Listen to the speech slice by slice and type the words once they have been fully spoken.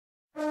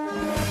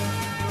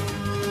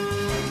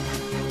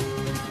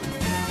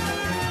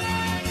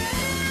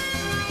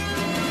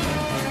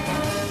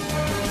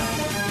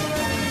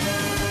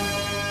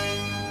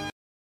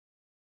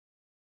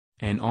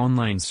An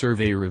online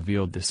survey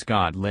revealed that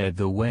Scot led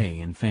the way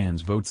in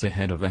fans' votes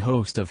ahead of a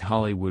host of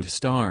Hollywood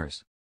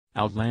stars.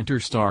 Outlander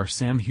star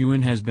Sam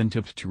Heughan has been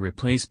tipped to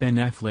replace Ben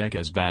Affleck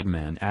as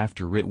Batman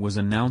after it was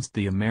announced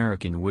the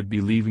American would be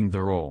leaving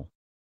the role.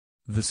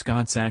 The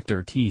Scots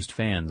actor teased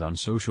fans on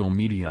social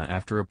media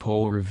after a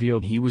poll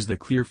revealed he was the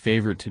clear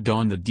favorite to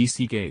don the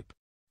DC cape.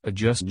 A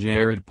Just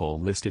Jared poll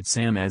listed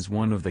Sam as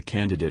one of the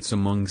candidates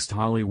amongst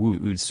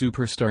Hollywood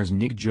superstars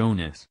Nick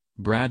Jonas,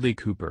 Bradley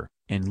Cooper,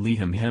 and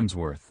Liam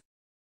Hemsworth.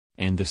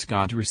 And the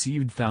Scot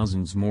received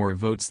thousands more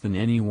votes than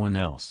anyone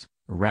else,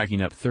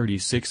 racking up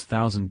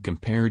 36,000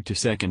 compared to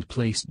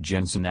second-place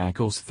Jensen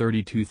Ackles'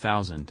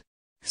 32,000.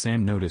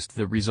 Sam noticed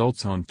the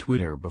results on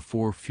Twitter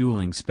before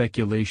fueling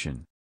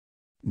speculation.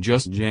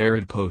 Just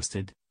Jared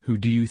posted, "Who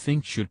do you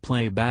think should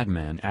play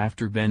Batman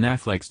after Ben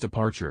Affleck's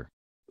departure?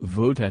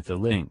 Vote at the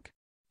link."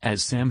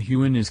 As Sam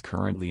Heughan is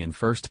currently in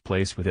first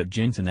place with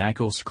Jensen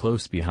Ackles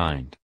close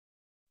behind.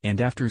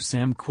 And after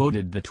Sam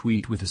quoted the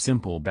tweet with a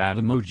simple bat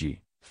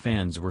emoji,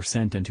 fans were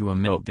sent into a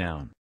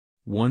meltdown.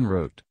 One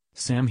wrote,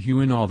 "Sam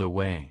Heughan all the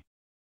way."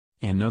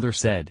 Another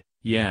said,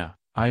 "Yeah,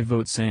 I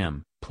vote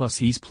Sam, plus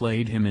he's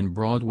played him in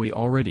Broadway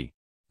already.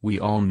 We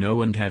all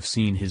know and have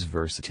seen his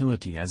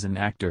versatility as an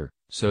actor,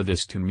 so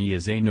this to me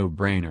is a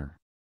no-brainer."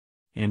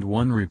 And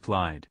one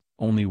replied,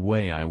 "Only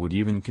way I would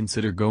even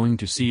consider going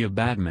to see a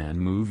Batman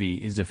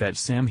movie is if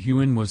Sam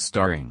Heughan was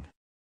starring."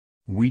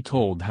 We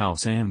told how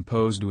Sam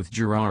posed with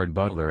Gerard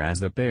Butler as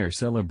the pair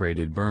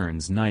celebrated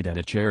Burns Night at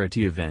a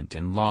charity event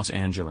in Los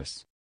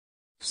Angeles.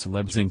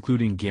 Celebs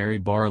including Gary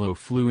Barlow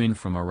flew in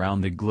from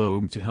around the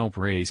globe to help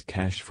raise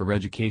cash for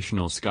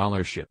educational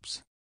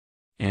scholarships.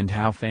 And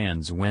how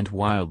fans went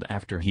wild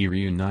after he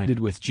reunited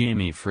with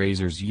Jamie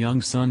Fraser's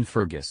young son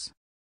Fergus.